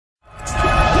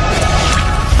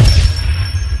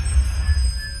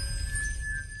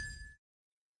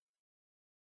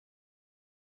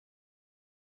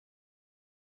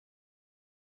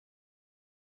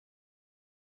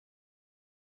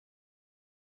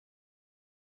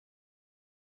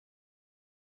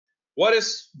what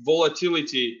is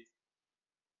volatility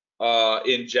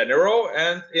in general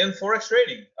and in Forex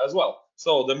trading as well?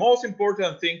 So the most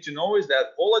important thing to know is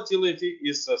that volatility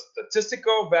is a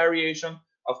statistical variation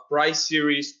of price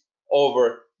series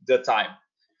over the time.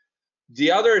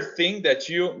 The other thing that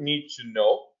you need to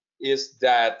know is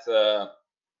that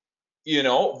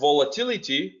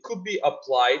volatility could be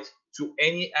applied to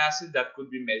any asset that could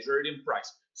be measured in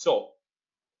price. So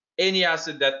any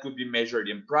asset that could be measured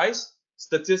in price,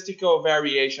 statistical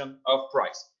variation of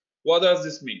price. What does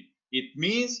this mean? It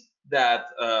means that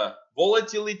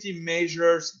volatility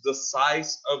measures the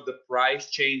size of the price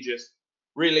changes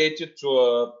related to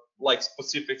a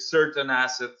specific certain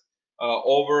asset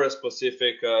over a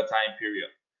specific time period.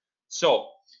 So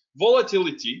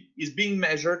volatility is being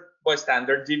measured by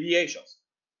standard deviations,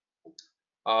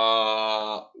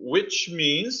 which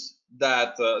means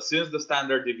that since the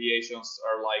standard deviations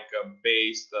are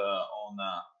based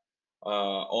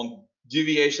on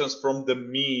deviations from the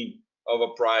mean of a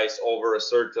price over a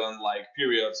certain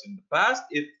periods in the past,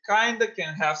 it kind of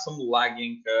can have some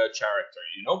lagging character,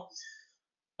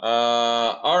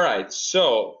 all right,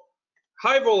 so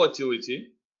high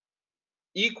volatility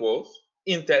equals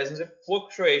intensive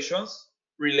fluctuations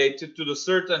related to the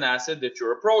certain asset that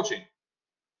you're approaching,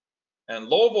 and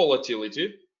low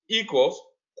volatility equals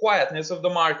quietness of the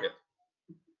market.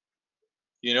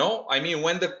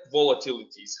 When the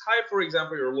volatility is high, for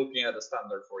example, you're looking at a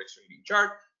standard Forex trading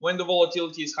chart. When the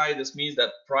volatility is high, this means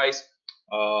that price,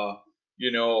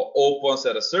 opens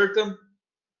at a certain,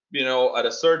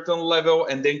 level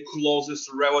and then closes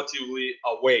relatively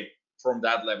away from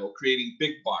that level, creating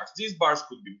big bars. These bars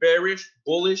could be bearish,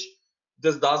 bullish.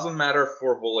 This doesn't matter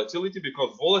for volatility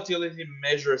because volatility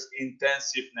measures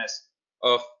intensiveness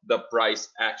of the price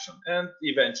action, and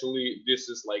eventually this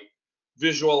is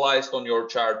visualized on your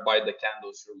chart by the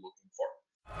candles you're looking for.